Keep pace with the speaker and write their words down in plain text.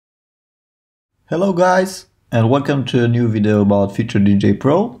Hello guys, and welcome to a new video about future.dj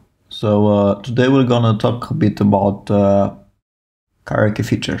Pro. So today we're gonna talk a bit about karaoke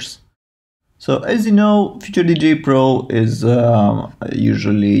features. So as you know, future.dj Pro is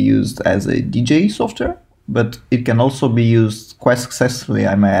usually used as a DJ software, but it can also be used quite successfully,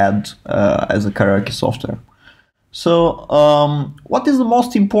 I may add, as a karaoke software. So what is the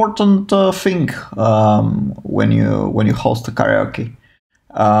most important thing when you host a karaoke?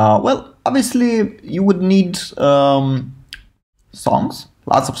 Well, obviously you would need songs,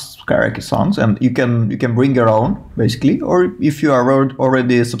 lots of karaoke songs, and you can bring your own basically. Or if you are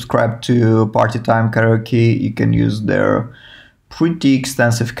already subscribed to Party Time Karaoke, you can use their pretty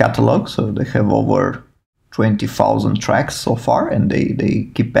extensive catalog. So they have over 20,000 tracks so far, and they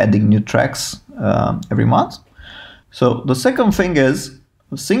keep adding new tracks every month. So the second thing is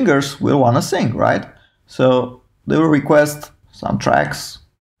singers will want to sing, right? So they will request some tracks.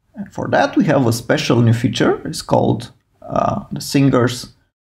 And for that, we have a special new feature. It's called the Singers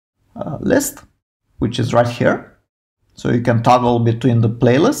List, which is right here. So you can toggle between the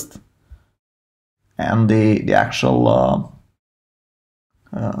playlist and the actual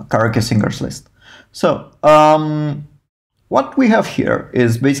Karaoke Singers List. So what we have here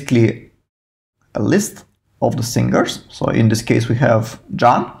is basically a list of the singers. So in this case, we have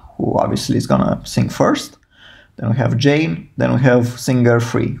John, who obviously is gonna sing first. Then we have Jane, then we have singer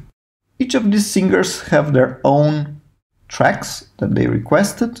 3. Each of these singers have their own tracks that they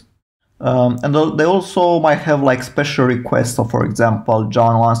requested. And they also might have like special requests. So for example,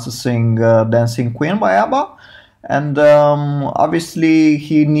 John wants to sing Dancing Queen by ABBA. And obviously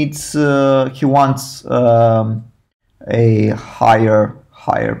he wants a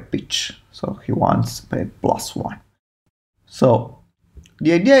higher pitch. So he wants a +1. So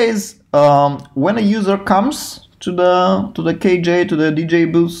the idea is when a user comes to the KJ, to the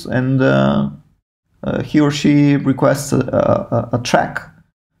DJ booth, and he or she requests a track,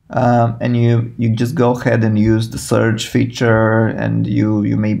 and you just go ahead and use the search feature, and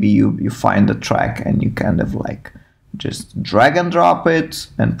you find the track, and you kind of like just drag and drop it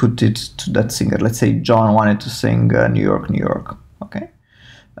and put it to that singer. Let's say John wanted to sing New York, New York, okay,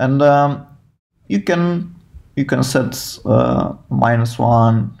 and you can set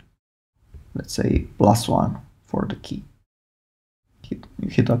 -1, let's say +1 for the key. You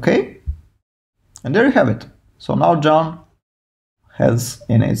hit OK, and there you have it. So now John has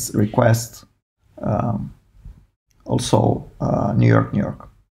in his request also New York, New York.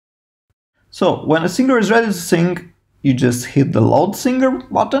 So when a singer is ready to sing, you just hit the load singer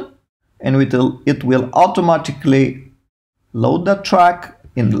button, and it will automatically load that track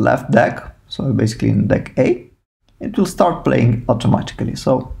in the left deck. So basically in deck A, it will start playing automatically.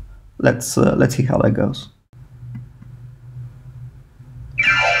 So let's see how that goes.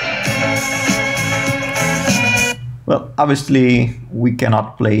 Well, obviously we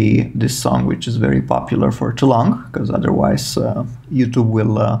cannot play this song, which is very popular, for too long, because otherwise YouTube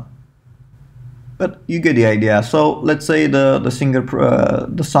will. But you get the idea. So let's say the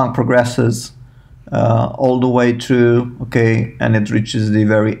song progresses all the way through, okay, and it reaches the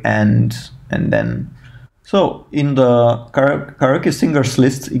very end, and then. So in the Karaoke Singers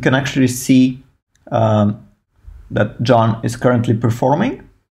List, you can actually see that John is currently performing,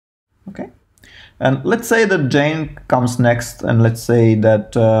 okay? And let's say that Jane comes next, and let's say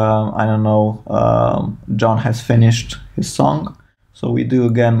that, I don't know, John has finished his song. So we do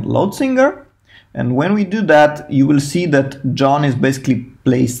again load singer. And when we do that, you will see that John is basically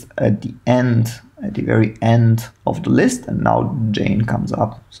placed at the end, at the very end of the list. And now Jane comes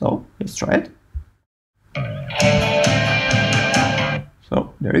up. So let's try it.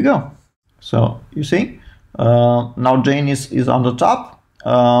 So there you go. So you see, now Jane is on the top.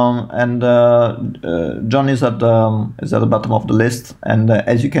 And John is at the bottom of the list, and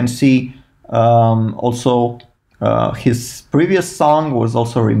as you can see, also his previous song was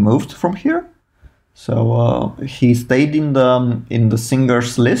also removed from here. So he stayed in the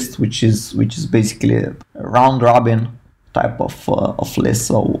singers list, which is basically a round robin type of list.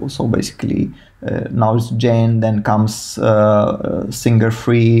 So basically now it's Jane, then comes singer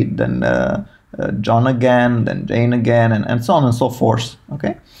 3, then John again, then Jane again, and so on and so forth.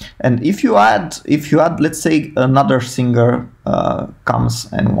 Okay, and if you add, let's say another singer comes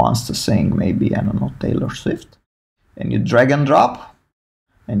and wants to sing, maybe, I don't know, Taylor Swift, and you drag and drop,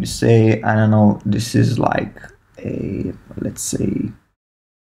 and you say, I don't know, this is like let's say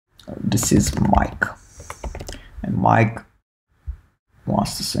this is Mike, and Mike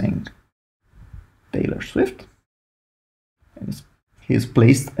wants to sing Taylor Swift, and he's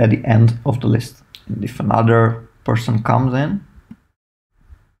placed at the end of the list. And if another person comes in,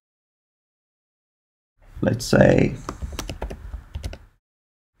 let's say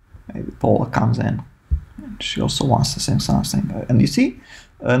maybe Paula comes in. She also wants the same something, and you see,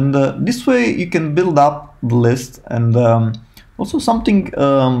 and this way you can build up the list. And also something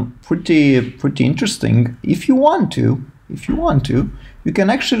pretty interesting. If you want to, you can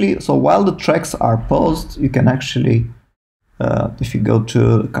actually. So while the tracks are paused, you can actually, if you go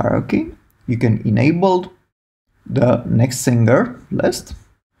to karaoke, you can enable the next singer list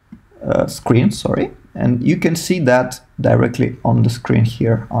screen. Sorry, and you can see that directly on the screen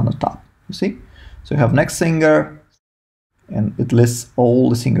here on the top. You see. So you have next singer, and it lists all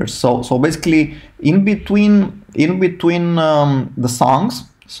the singers. So basically, in between the songs.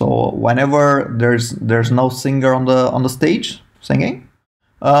 So whenever there's no singer on the stage singing,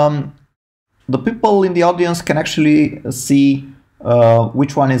 the people in the audience can actually see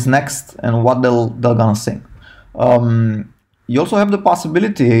which one is next and what they're gonna sing. You also have the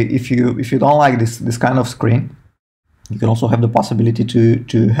possibility, if you don't like this kind of screen, you can also have the possibility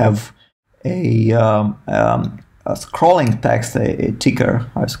to have a scrolling text, a ticker,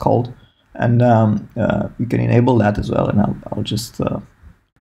 how it's called, and you can enable that as well. And I'll just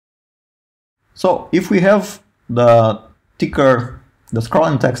so if we have the ticker, the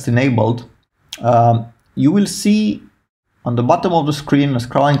scrolling text enabled, you will see on the bottom of the screen a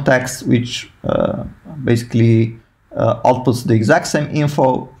scrolling text which basically outputs the exact same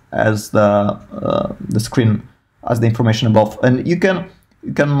info as the screen, as the information above, and you can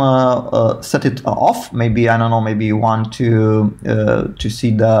set it off. Maybe, I don't know, maybe you want to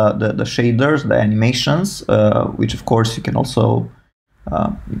see the shaders, the animations, which of course you can also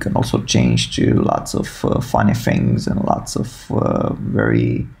change to lots of funny things and lots of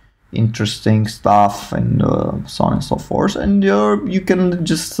very interesting stuff, and so on and so forth. And you can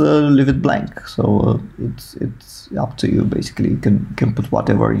just leave it blank. So it's up to you. Basically, you can put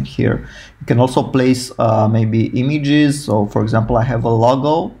whatever in here. You can also place maybe images. So for example, I have a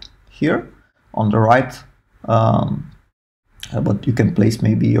logo here on the right, but you can place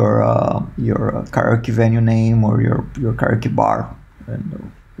maybe your karaoke venue name or your karaoke bar,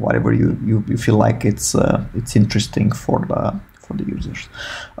 and whatever you feel like it's interesting for the users.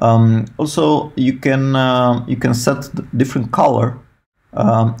 Also, you can set the different color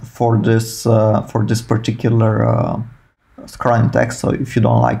for this particular scrolling text. So if you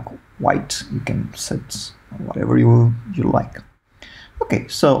don't like white, you can set whatever you like. Okay,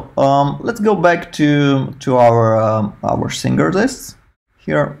 so let's go back to our singer lists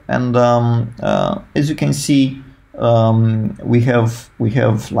here, and as you can see, we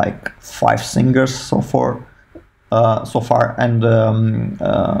have like 5 singers so far, and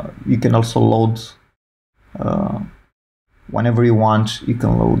you can also load whenever you want. You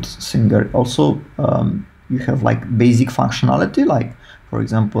can load singer. Also, you have like basic functionality, like for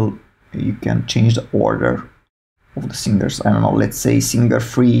example, you can change the order of the singers. I don't know, let's say singer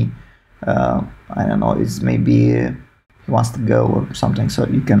 3, I don't know, is maybe he wants to go or something, so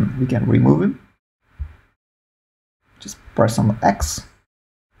we can remove him. Just press on X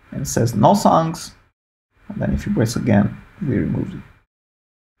and it says no songs, and then if you press again, we remove it.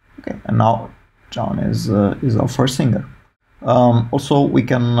 Okay, and now John is our first singer. Also, we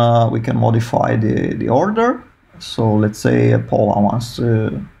can modify the order. So let's say Paula wants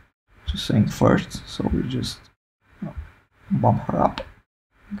to sing first, so we just bump her up.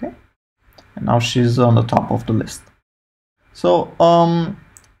 Okay, and now she's on the top of the list. So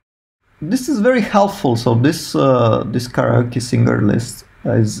this is very helpful. So this karaoke singer list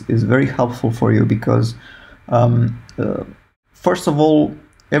is very helpful for you because first of all,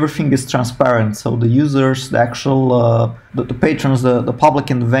 everything is transparent. So the users, the actual the patrons, the public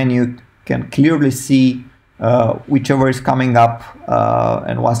in the venue can clearly see whichever is coming up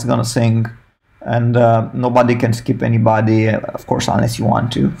and what's gonna sing, and nobody can skip anybody, of course, unless you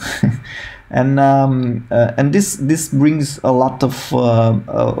want to. And this brings a lot of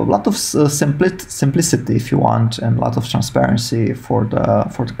simplicity, if you want, and a lot of transparency for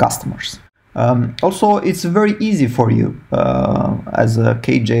the customers. Also, it's very easy for you as a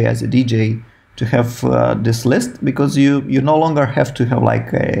KJ, as a DJ, to have this list, because you no longer have to have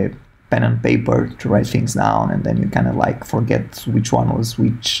like a pen and paper to write things down, and then you kind of like forget which one was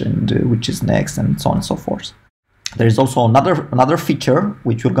which and which is next, and so on and so forth. There is also another feature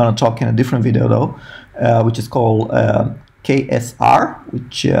which we're gonna talk in a different video though, which is called KSR,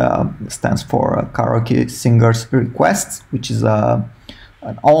 which stands for Karaoke Singers Requests, which is an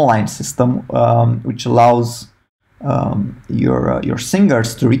online system which allows your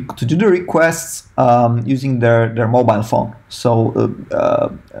singers to do the requests using their mobile phone. So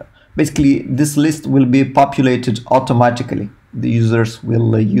basically, this list will be populated automatically. The users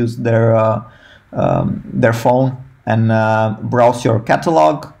will use their their phone and browse your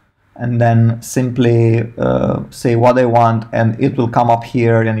catalog, and then simply say what they want, and it will come up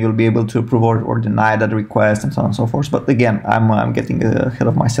here, and you'll be able to approve or deny that request, and so on and so forth. But again, I'm getting ahead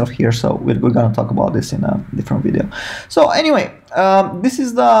of myself here, so we're gonna talk about this in a different video. So anyway, this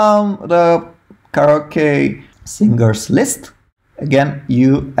is the Karaoke Singers List. Again,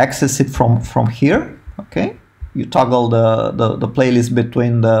 you access it from here. Okay, you toggle the playlist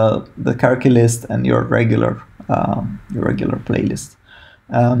between the karaoke list and your regular playlist.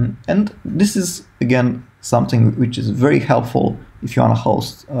 And this is, again, something which is very helpful if you want to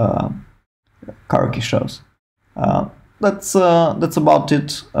host karaoke shows. That's about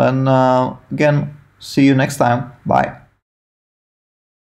it. And again, see you next time. Bye.